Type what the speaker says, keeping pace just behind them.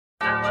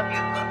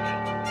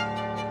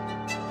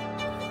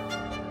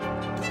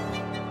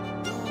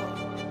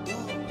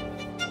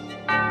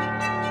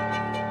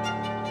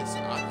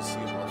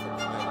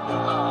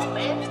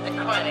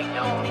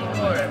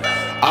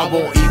I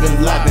won't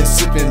even lie, been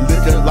sipping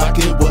liquor like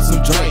it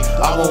wasn't drink.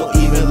 I won't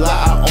even lie,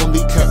 I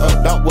only care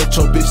about what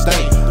your bitch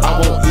think. I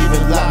won't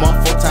even lie, my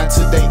 4 times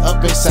today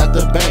up inside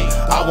the bank.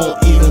 I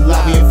won't even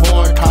lie, me in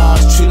foreign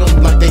cars, treat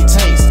them like they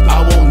tanks. I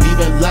won't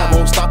even lie,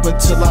 won't stop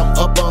until I'm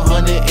up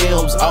 100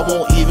 M's. I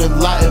won't even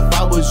lie, if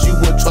I was you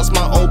would trust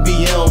my own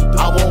BM.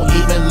 I won't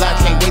even lie,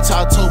 can't wait till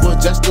October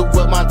just to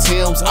wear my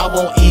Timbs. I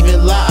won't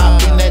even lie,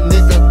 I've been that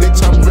nigga, bitch,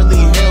 I'm really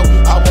him.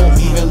 I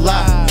won't even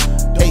lie,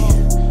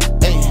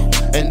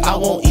 and I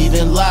won't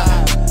even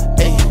lie,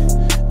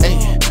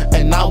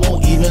 and I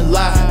won't even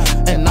lie,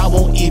 and I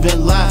won't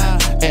even lie,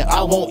 and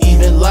I won't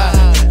even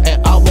lie,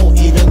 and I won't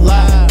even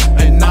lie,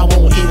 and I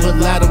won't even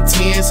lie. Them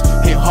tens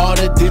hit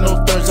harder than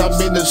them thirds. I'm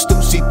in the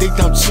stoop, she think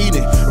I'm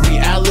cheating.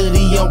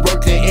 Reality, I'm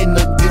working in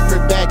a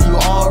different bag. You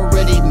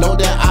already know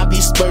that I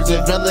be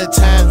splurging.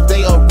 Valentine's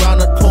Day around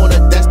the corner,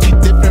 that's the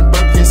different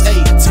Birkins.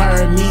 Hey,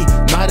 turn me,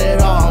 not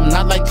at all. I'm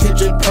not like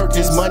Kendrick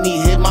Perkins. Money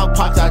hit my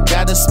pocket, I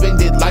gotta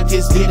spend it like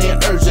it's getting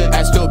urgent.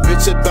 Ask your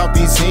bitch about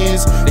these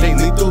hands, they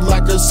lethal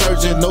like a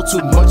surgeon. Know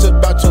too much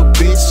about your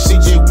bitch, she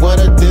just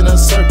wetter than a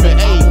serpent.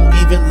 Ayy, I won't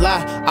even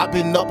lie, I've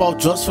been up on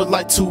drugs for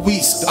like 2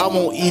 weeks. I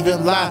won't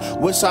even lie,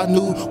 wish I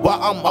knew why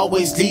I'm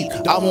always deep.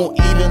 I won't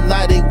even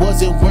lie, they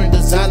wasn't wearing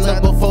designer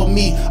before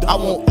me. I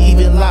won't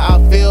even lie,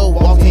 I feel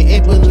walking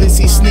in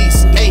Balenci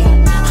sneaks. Ayy,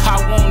 I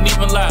won't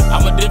even lie,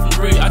 I'm a different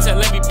breed. I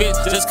tell every bitch,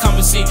 just come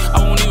and see.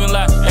 I won't even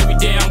lie, every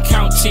day I'm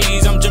counting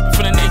cheese. I'm dripping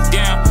from the neck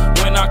down.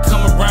 When I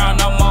come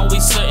around, I'm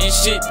always shutting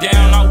shit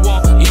down. I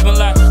won't even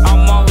lie,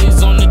 I'm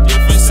always on the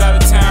different side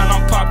of town.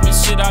 I'm popping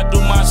shit, I do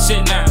my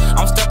shit now.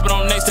 I'm stepping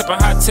on next, stepping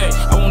high tech.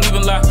 I won't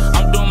even lie,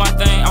 I'm doing my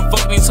thing. I'm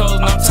fucking these hoes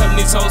and I'm telling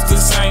these hoes the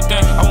same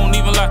thing. I won't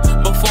even lie,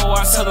 before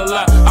I tell a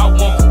lie, I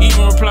won't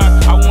even reply.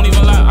 I won't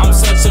even lie, I'm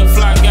such a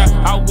fly guy.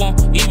 I won't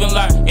even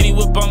lie, any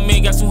whip on me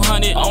got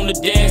 200 on the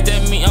dash.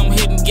 That mean I'm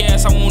hitting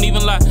gas, I won't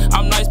even lie.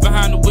 I'm nice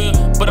behind the wheel,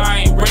 but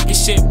I ain't breaking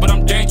shit, but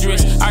I'm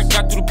dangerous. I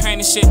got through the pain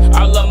and shit.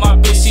 I love my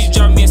bitch, she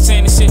drive me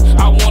insane and shit.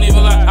 I won't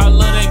even lie, I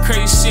love that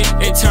crazy shit,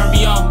 it turn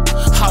me on.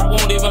 I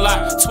won't even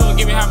lie, 12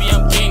 give me how me,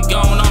 I'm getting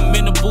gone. I'm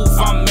in the booth,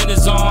 I'm in the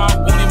zone. I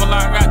won't even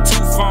lie, I got 2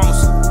 phones.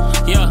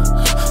 Yeah,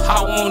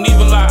 I won't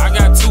even lie, I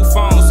got 2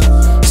 phones.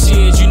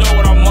 Shit, you know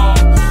what I'm on.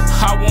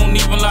 I won't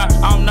even lie,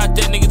 I'm not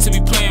that nigga to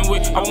be playing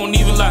with. I won't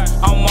even lie,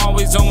 I'm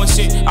always on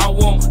shit. I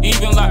won't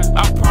even lie,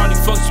 I probably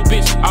fucked your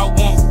bitch. I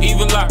won't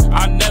even lie,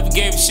 I never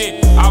gave a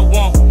shit. I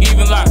won't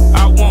even lie,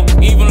 I won't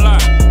even lie.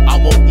 I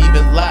won't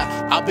even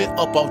lie, I've been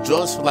up off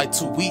drugs for like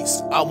 2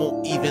 weeks. I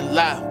won't even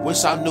lie,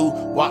 wish I knew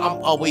why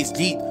I'm always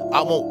deep.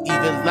 I won't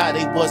even lie,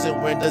 they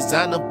wasn't wearing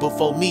designer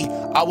before me.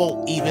 I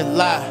won't even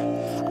lie,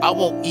 I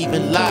won't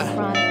even lie,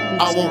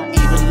 I won't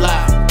even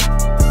lie.